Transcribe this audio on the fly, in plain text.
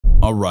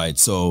All right,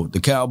 so the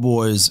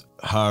Cowboys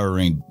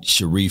hiring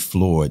Sharrif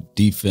Floyd,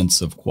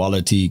 defensive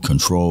quality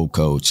control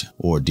coach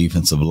or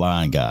defensive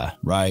line guy,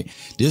 right?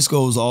 This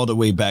goes all the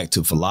way back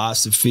to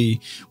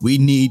philosophy. We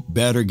need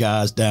better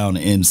guys down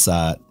the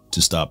inside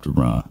to stop the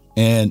run.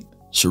 And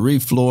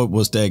Sharrif Floyd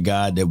was that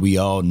guy that we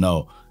all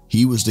know.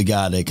 He was the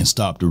guy that can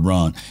stop the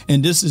run.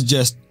 And this is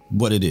just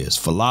what it is.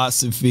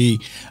 Philosophy,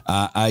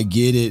 I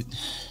get it.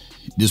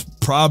 This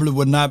probably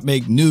would not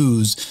make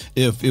news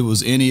if it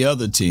was any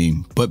other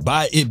team. But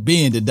by it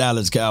being the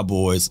Dallas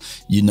Cowboys,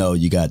 you know,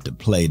 you got to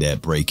play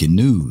that breaking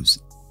news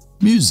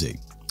music.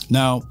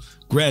 Now,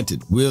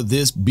 granted, will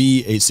this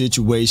be a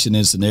situation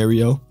and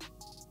scenario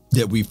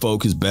that we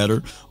focus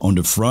better on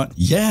the front?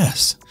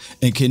 Yes.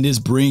 And can this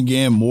bring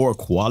in more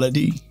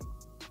quality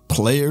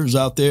players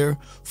out there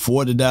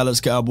for the Dallas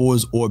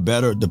Cowboys, or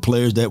better, the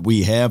players that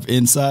we have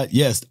inside?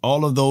 Yes,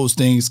 all of those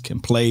things can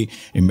play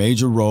a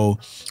major role.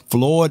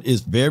 Floyd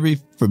is very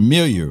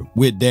familiar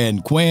with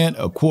Dan Quinn.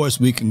 Of course,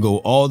 we can go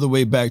all the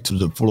way back to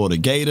the Florida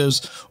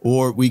Gators,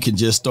 or we can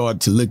just start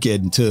to look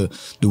into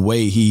the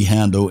way he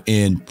handled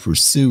and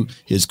pursue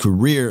his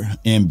career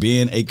in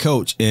being a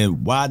coach.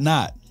 And why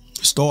not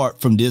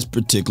start from this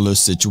particular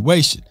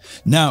situation?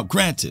 Now,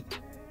 granted,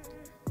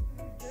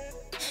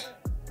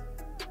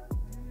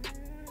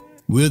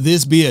 will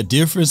this be a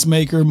difference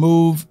maker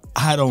move?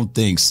 I don't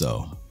think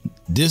so.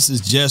 This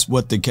is just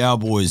what the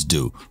Cowboys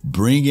do.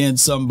 Bring in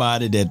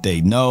somebody that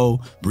they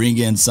know, bring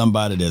in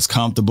somebody that's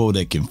comfortable,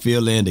 that can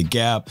fill in the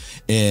gap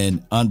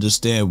and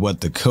understand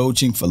what the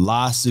coaching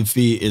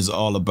philosophy is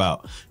all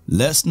about.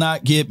 Let's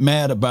not get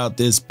mad about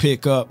this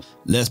pickup.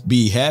 Let's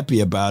be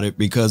happy about it,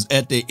 because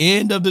at the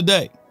end of the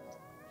day,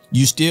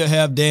 you still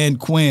have Dan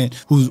Quinn,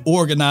 who's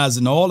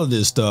organizing all of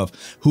this stuff,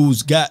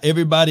 who's got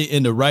everybody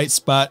in the right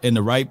spot, in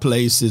the right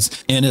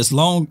places. And as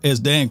long as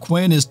Dan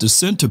Quinn is the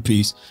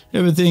centerpiece,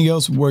 everything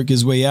else will work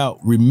its way out.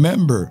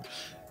 Remember,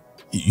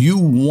 you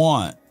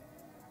want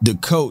the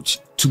coach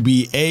to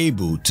be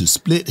able to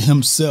split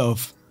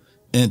himself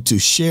and to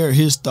share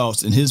his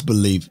thoughts and his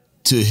belief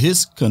to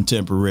his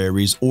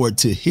contemporaries or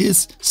to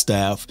his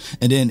staff,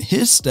 and then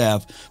his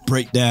staff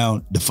break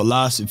down the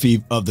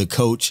philosophy of the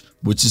coach,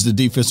 which is the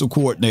defensive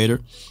coordinator,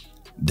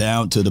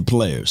 down to the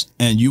players.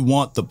 And you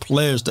want the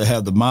players to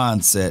have the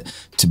mindset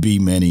to be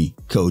many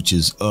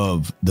coaches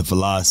of the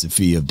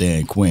philosophy of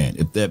Dan Quinn,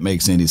 if that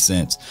makes any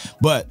sense.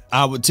 But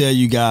I would tell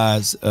you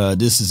guys,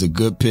 this is a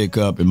good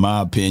pickup in my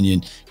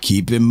opinion.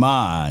 Keep in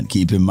mind,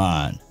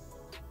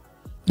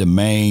 the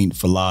main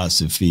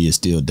philosophy is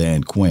still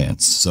Dan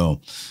Quinn's.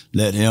 So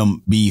let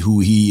him be who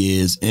he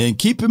is. And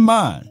keep in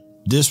mind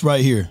this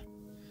right here.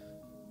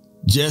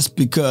 Just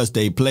because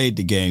they played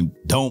the game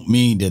don't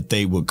mean that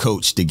they will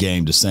coach the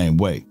game the same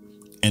way.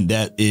 And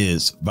that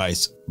is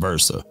vice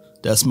versa.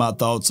 That's my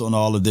thoughts on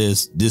all of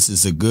this. This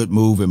is a good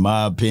move in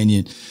my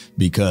opinion,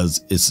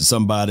 because it's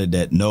somebody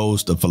that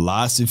knows the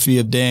philosophy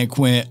of Dan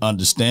Quinn,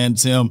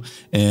 understands him,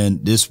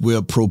 and this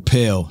will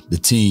propel the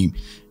team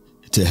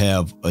to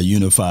have a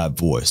unified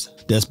voice.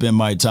 That's been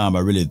my time. I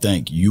really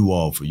thank you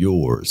all for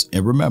yours.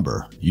 And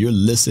remember, you're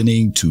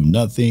listening to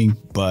nothing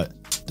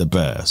but the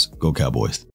best. Go Cowboys.